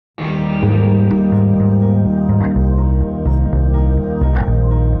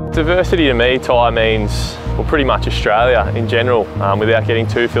Diversity to me, Ty, means, well, pretty much Australia in general. Without getting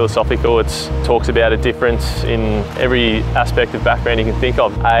too philosophical, it talks about a difference in every aspect of background you can think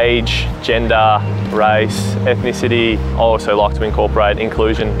of. Age, gender, race, ethnicity. I also like to incorporate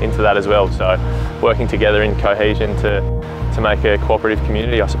inclusion into that as well. So working together in cohesion to make a cooperative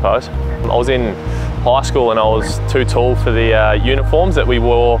community, I suppose. I was in high school and I was too tall for the uniforms that we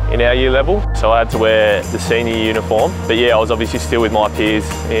wore in our year level, so I had to wear the senior uniform. But yeah, I was obviously still with my peers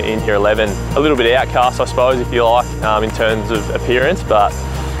in year 11. A little bit outcast, I suppose, if you like, in terms of appearance, but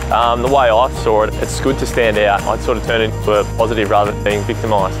the way I saw it, it's good to stand out. I'd sort of turn it into a positive rather than being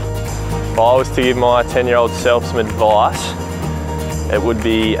victimised. If I was to give my 10-year-old self some advice, it would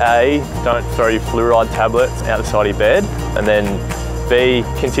be A, don't throw your fluoride tablets out the side of your bed, and then B,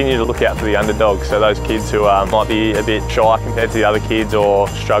 continue to look out for the underdogs, so those kids who might be a bit shy compared to the other kids or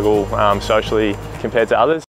struggle socially compared to others.